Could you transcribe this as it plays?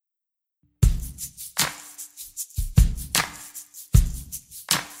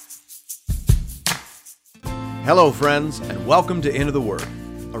Hello, friends, and welcome to Into the Word,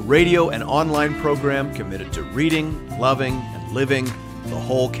 a radio and online program committed to reading, loving, and living the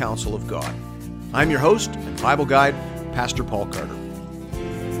whole counsel of God. I'm your host and Bible guide, Pastor Paul Carter.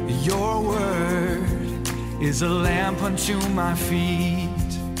 Your word is a lamp unto my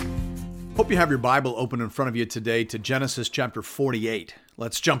feet. Hope you have your Bible open in front of you today to Genesis chapter 48.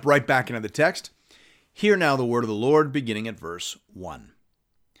 Let's jump right back into the text. Hear now the word of the Lord, beginning at verse 1.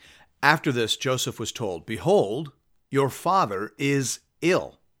 After this, Joseph was told, "Behold, your father is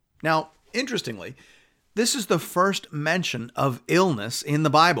ill." Now, interestingly, this is the first mention of illness in the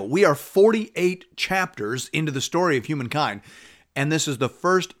Bible. We are 48 chapters into the story of humankind, and this is the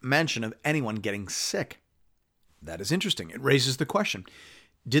first mention of anyone getting sick. That is interesting. It raises the question,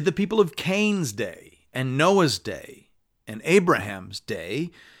 did the people of Cain's day and Noah's day and Abraham's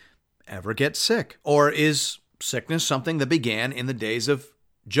day ever get sick? Or is sickness something that began in the days of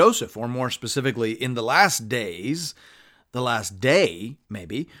Joseph, or more specifically, in the last days, the last day,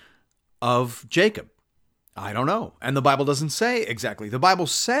 maybe, of Jacob? I don't know. And the Bible doesn't say exactly. The Bible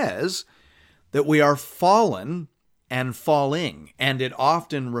says that we are fallen and falling, and it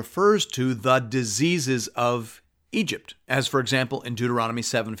often refers to the diseases of Egypt, as for example in Deuteronomy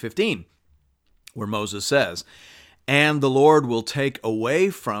 7:15, where Moses says, "And the Lord will take away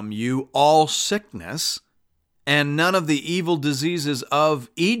from you all sickness, and none of the evil diseases of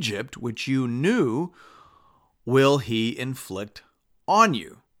Egypt, which you knew, will he inflict on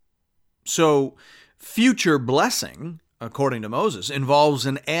you." So, future blessing, according to Moses, involves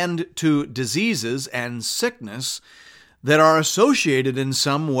an end to diseases and sickness that are associated in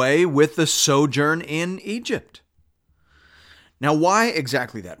some way with the sojourn in Egypt. Now, why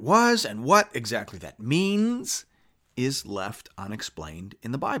exactly that was and what exactly that means is left unexplained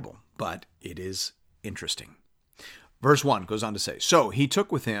in the Bible, but it is interesting. Verse 1 goes on to say, "So he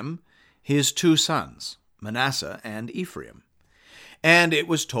took with him his two sons, Manasseh and Ephraim. And it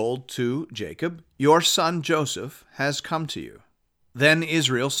was told to Jacob, 'Your son Joseph has come to you.' Then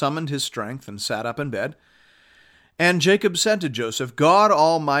Israel summoned his strength and sat up in bed. And Jacob said to Joseph, 'God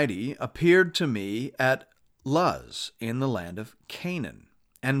Almighty appeared to me at Luz in the land of Canaan,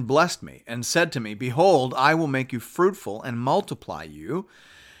 and blessed me, and said to me, Behold, I will make you fruitful and multiply you,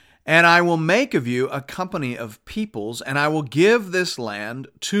 and I will make of you a company of peoples, and I will give this land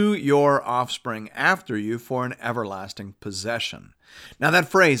to your offspring after you for an everlasting possession.'" Now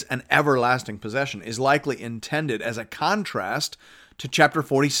that phrase, an everlasting possession, is likely intended as a contrast to chapter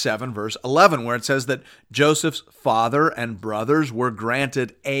 47, verse 11, where it says that Joseph's father and brothers were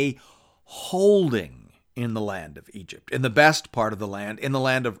granted a holding in the land of Egypt, in the best part of the land, in the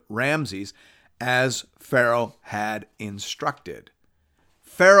land of Ramses, as Pharaoh had instructed.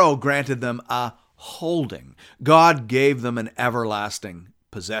 Pharaoh granted them a holding. God gave them an everlasting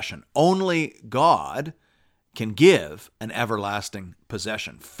possession. Only God can give an everlasting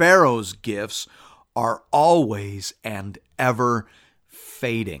possession. Pharaoh's gifts are always and ever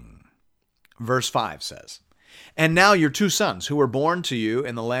fading. Verse 5 says, "And now your two sons, who were born to you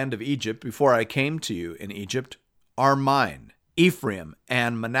in the land of Egypt before I came to you in Egypt, are mine. Ephraim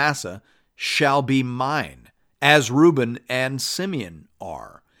and Manasseh shall be mine, as Reuben and Simeon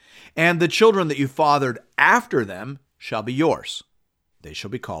are. And the children that you fathered after them shall be yours. They shall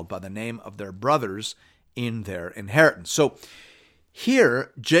be called by the name of their brothers in their inheritance." So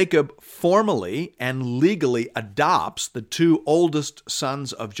here, Jacob formally and legally adopts the two oldest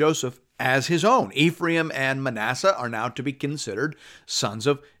sons of Joseph as his own. Ephraim and Manasseh are now to be considered sons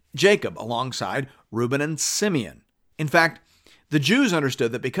of Jacob, alongside Reuben and Simeon. In fact, the Jews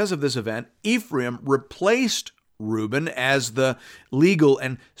understood that because of this event, Ephraim replaced Reuben as the legal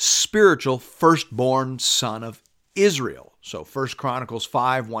and spiritual firstborn son of Israel. So 1 Chronicles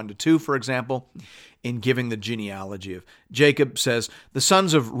 5, 1-2, for example, in giving the genealogy of Jacob, says, "The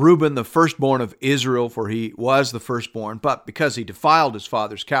sons of Reuben, the firstborn of Israel, for he was the firstborn, but because he defiled his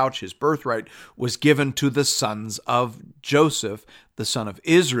father's couch, his birthright was given to the sons of Joseph, the son of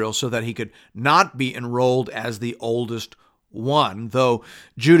Israel, so that he could not be enrolled as the oldest one. Though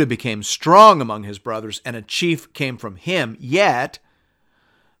Judah became strong among his brothers, and a chief came from him, yet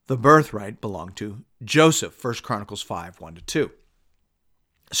the birthright belonged to Joseph." 1 Chronicles 5, 1-2.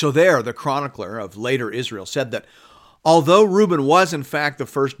 So there, the chronicler of later Israel said that although Reuben was in fact the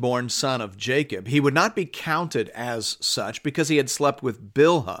firstborn son of Jacob, he would not be counted as such because he had slept with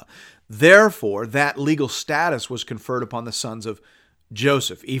Bilhah. Therefore, that legal status was conferred upon the sons of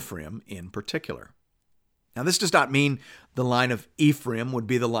Joseph, Ephraim in particular. Now, this does not mean the line of Ephraim would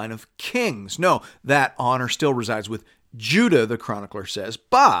be the line of kings. No, that honor still resides with Judah, the chronicler says,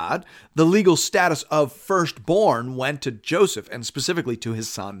 but the legal status of firstborn went to Joseph, and specifically to his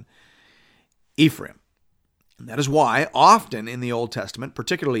son Ephraim. And that is why often in the Old Testament,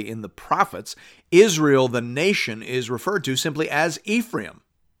 particularly in the prophets, Israel, the nation, is referred to simply as Ephraim.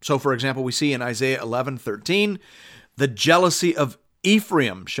 So, for example, we see in Isaiah 11:13, the jealousy of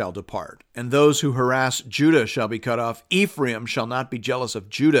Ephraim shall depart, and those who harass Judah shall be cut off. Ephraim shall not be jealous of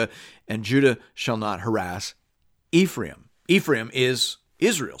Judah, and Judah shall not harass Ephraim. Ephraim is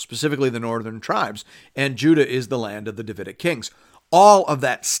Israel, specifically the northern tribes, and Judah is the land of the Davidic kings. All of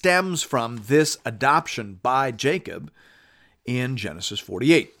that stems from this adoption by Jacob in Genesis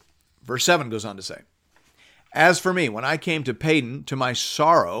 48. Verse 7 goes on to say, "As for me, when I came to Padan, to my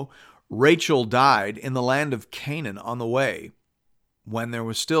sorrow, Rachel died in the land of Canaan on the way, when there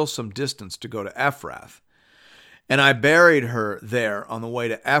was still some distance to go to Ephrath. And I buried her there on the way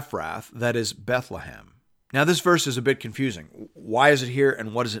to Ephrath, that is Bethlehem." Now, this verse is a bit confusing. Why is it here,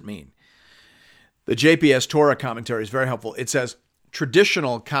 and what does it mean? The JPS Torah commentary is very helpful. It says,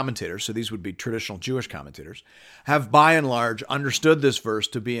 traditional commentators, so these would be traditional Jewish commentators, have by and large understood this verse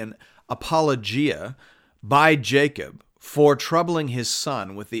to be an apologia by Jacob for troubling his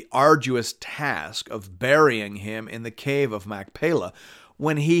son with the arduous task of burying him in the cave of Machpelah,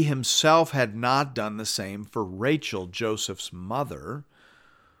 when he himself had not done the same for Rachel, Joseph's mother,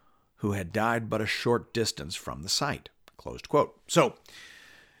 who had died but a short distance from the site. Closed quote. So,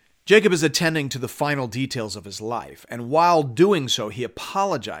 Jacob is attending to the final details of his life, and while doing so, he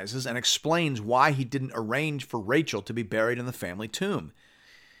apologizes and explains why he didn't arrange for Rachel to be buried in the family tomb.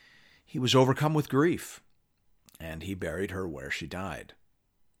 He was overcome with grief, and he buried her where she died.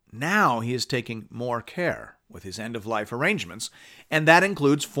 Now he is taking more care with his end-of-life arrangements, and that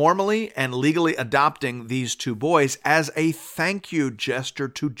includes formally and legally adopting these two boys as a thank you gesture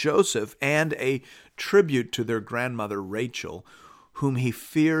to Joseph and a tribute to their grandmother Rachel, whom he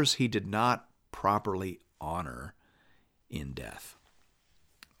fears he did not properly honor in death.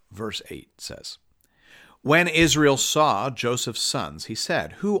 Verse 8 says, "When Israel saw Joseph's sons, he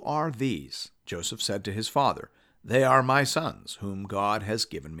said, 'Who are these?' Joseph said to his father, 'They are my sons, whom God has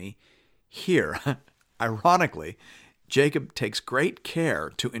given me here.'" Ironically, Jacob takes great care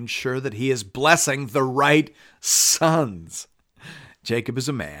to ensure that he is blessing the right sons. Jacob is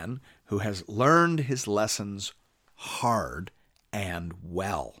a man who has learned his lessons hard and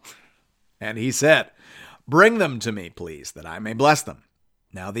well. And he said, "Bring them to me, please, that I may bless them."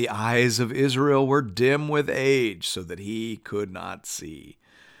 Now the eyes of Israel were dim with age, so that he could not see.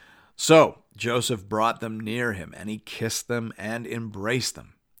 So Joseph brought them near him, and he kissed them and embraced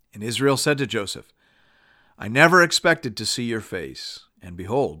them. And Israel said to Joseph, "I never expected to see your face, and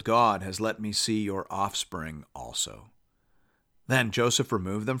behold, God has let me see your offspring also." Then Joseph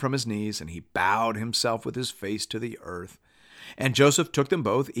removed them from his knees, and he bowed himself with his face to the earth. And Joseph took them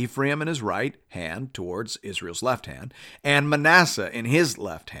both, Ephraim in his right hand towards Israel's left hand, and Manasseh in his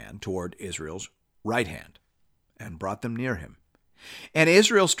left hand toward Israel's right hand, and brought them near him. And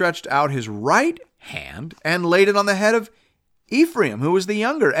Israel stretched out his right hand and laid it on the head of Ephraim, who was the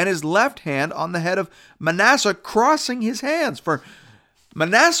younger, and his left hand on the head of Manasseh, crossing his hands, for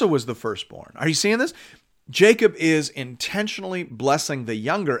Manasseh was the firstborn. Are you seeing this? Jacob is intentionally blessing the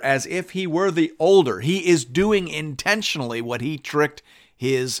younger as if he were the older. He is doing intentionally what he tricked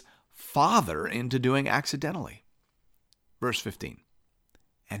his father into doing accidentally. Verse 15,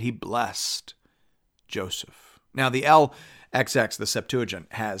 "And he blessed Joseph." Now the LXX, the Septuagint,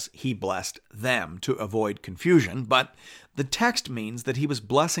 has "he blessed them" to avoid confusion, but the text means that he was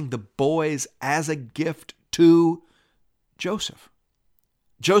blessing the boys as a gift to Joseph.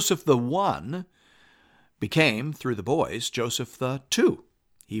 Joseph the one became, through the boys, Joseph the two.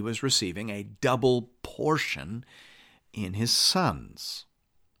 He was receiving a double portion in his sons.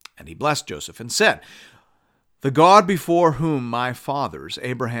 And he blessed Joseph and said, "The God before whom my fathers,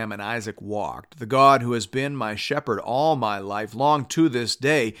 Abraham and Isaac, walked, the God who has been my shepherd all my life long to this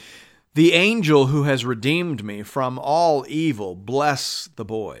day, the angel who has redeemed me from all evil, bless the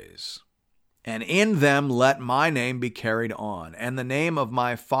boys. And in them let my name be carried on, and the name of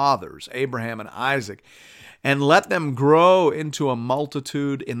my fathers, Abraham and Isaac, and let them grow into a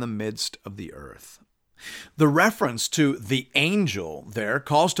multitude in the midst of the earth." The reference to the angel there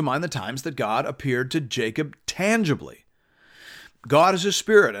calls to mind the times that God appeared to Jacob tangibly. God is a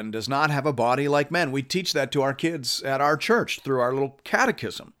spirit and does not have a body like men. We teach that to our kids at our church through our little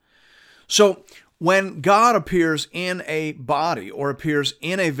catechism. So when God appears in a body or appears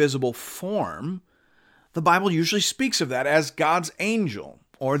in a visible form, the Bible usually speaks of that as God's angel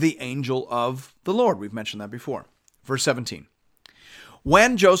or the angel of the Lord. We've mentioned that before. Verse 17.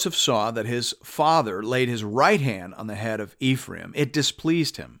 "When Joseph saw that his father laid his right hand on the head of Ephraim, it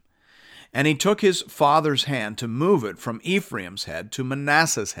displeased him, And he took his father's hand to move it from Ephraim's head to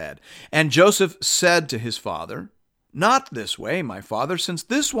Manasseh's head. And Joseph said to his father, "Not this way, my father, since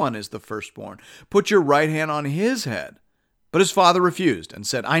this one is the firstborn. Put your right hand on his head." But his father refused and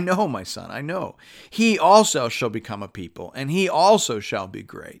said, "I know, my son, I know. He also shall become a people, and he also shall be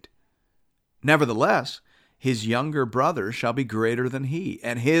great. Nevertheless, his younger brother shall be greater than he,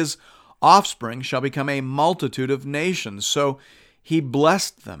 and his offspring shall become a multitude of nations." So he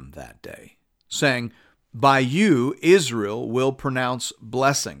blessed them that day, saying, "By you Israel will pronounce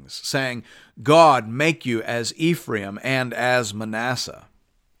blessings, saying, God make you as Ephraim and as Manasseh."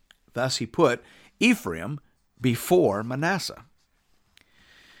 Thus he put Ephraim before Manasseh.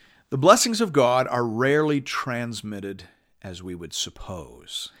 The blessings of God are rarely transmitted as we would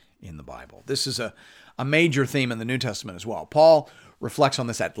suppose in the Bible. This is a major theme in the New Testament as well. Paul reflects on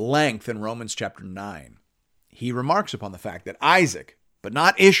this at length in Romans chapter 9. He remarks upon the fact that Isaac, but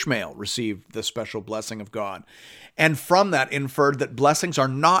not Ishmael, received the special blessing of God, and from that inferred that blessings are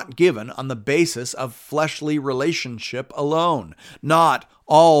not given on the basis of fleshly relationship alone. Not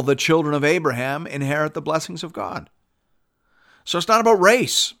all the children of Abraham inherit the blessings of God. So it's not about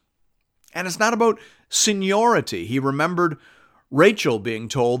race, and it's not about seniority. He remembered Rachel being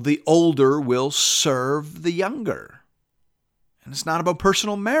told the older will serve the younger. And it's not about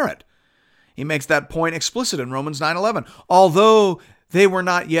personal merit. He makes that point explicit in Romans 9:11. Although they were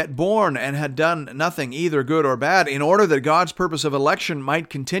not yet born and had done nothing either good or bad, in order that God's purpose of election might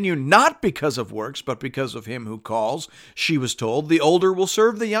continue, not because of works, but because of him who calls, she was told, the older will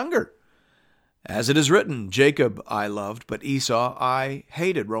serve the younger. As it is written, Jacob I loved, but Esau I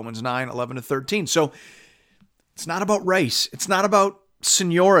hated. Romans 9:11-13. So it's not about race. It's not about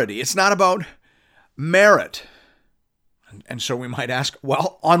seniority. It's not about merit. And so we might ask,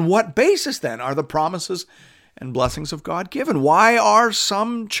 well, on what basis then are the promises and blessings of God given? Why are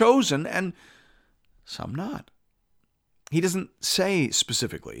some chosen and some not? He doesn't say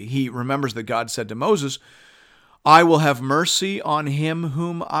specifically. He remembers that God said to Moses, "I will have mercy on him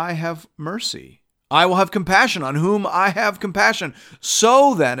whom I have mercy. I will have compassion on whom I have compassion."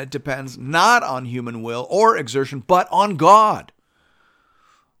 So then it depends not on human will or exertion, but on God,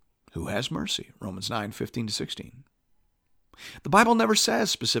 who has mercy. Romans 9:15-16. The Bible never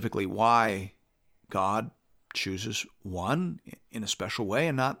says specifically why God chooses one in a special way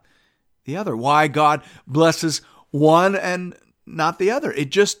and not the other, why God blesses one and not the other.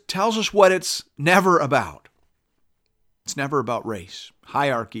 It just tells us what it's never about. It's never about race,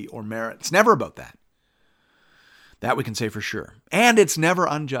 hierarchy, or merit. It's never about that. That we can say for sure. And it's never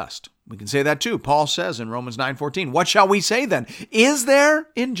unjust. We can say that too. Paul says in Romans 9:14, "What shall we say then? Is there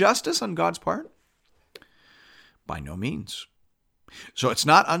injustice on God's part? By no means." So it's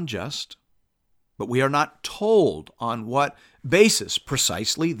not unjust, but we are not told on what basis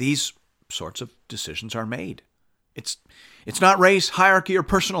precisely these sorts of decisions are made. It's not race, hierarchy, or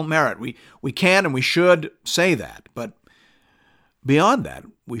personal merit. We can and we should say that, but beyond that,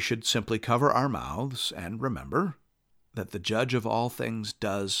 we should simply cover our mouths and remember that the judge of all things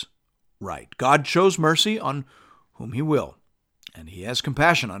does right. God shows mercy on whom he will, and he has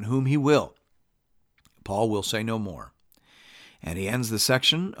compassion on whom he will. Paul will say no more. And he ends the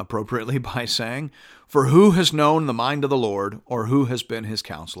section appropriately by saying, "For who has known the mind of the Lord, or who has been his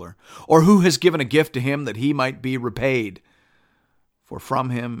counselor, or who has given a gift to him that he might be repaid? For from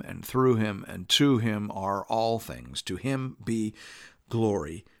him and through him and to him are all things. To him be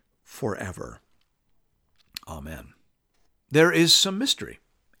glory forever. Amen." There is some mystery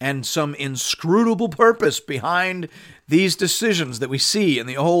and some inscrutable purpose behind these decisions that we see in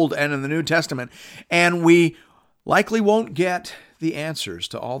the Old and in the New Testament, and we likely won't get the answers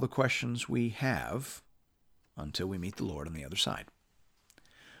to all the questions we have until we meet the Lord on the other side.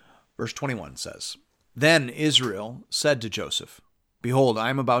 Verse 21 says, "Then Israel said to Joseph, Behold, I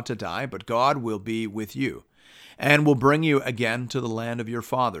am about to die, but God will be with you, and will bring you again to the land of your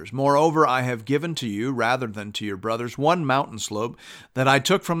fathers. Moreover, I have given to you, rather than to your brothers, one mountain slope that I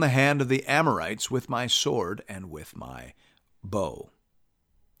took from the hand of the Amorites with my sword and with my bow."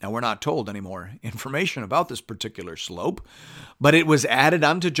 Now, we're not told any more information about this particular slope, but it was added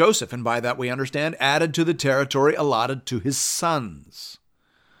unto Joseph, and by that we understand added to the territory allotted to his sons.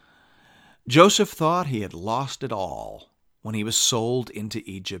 Joseph thought he had lost it all when he was sold into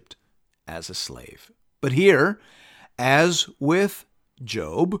Egypt as a slave. But here, as with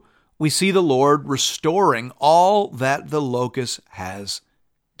Job, we see the Lord restoring all that the locust has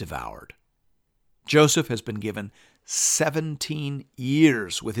devoured. Joseph has been given 17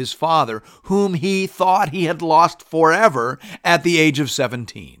 years with his father, whom he thought he had lost forever at the age of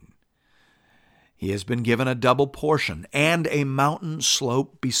 17. He has been given a double portion and a mountain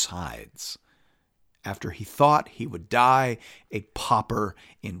slope besides, after he thought he would die a pauper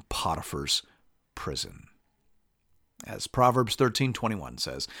in Potiphar's prison. As Proverbs 13:21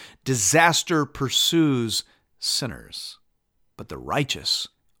 says, disaster pursues sinners, but the righteous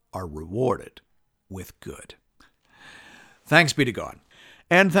are rewarded with good. Thanks be to God.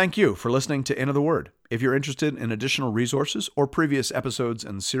 And thank you for listening to Into the Word. If you're interested in additional resources or previous episodes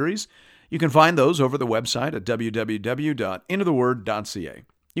and series, you can find those over the website at www.intotheword.ca.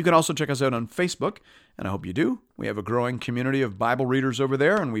 You can also check us out on Facebook, and I hope you do. We have a growing community of Bible readers over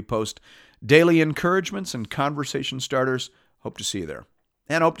there, and we post daily encouragements and conversation starters. Hope to see you there.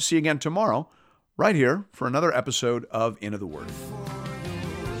 And hope to see you again tomorrow, right here, for another episode of Into the Word.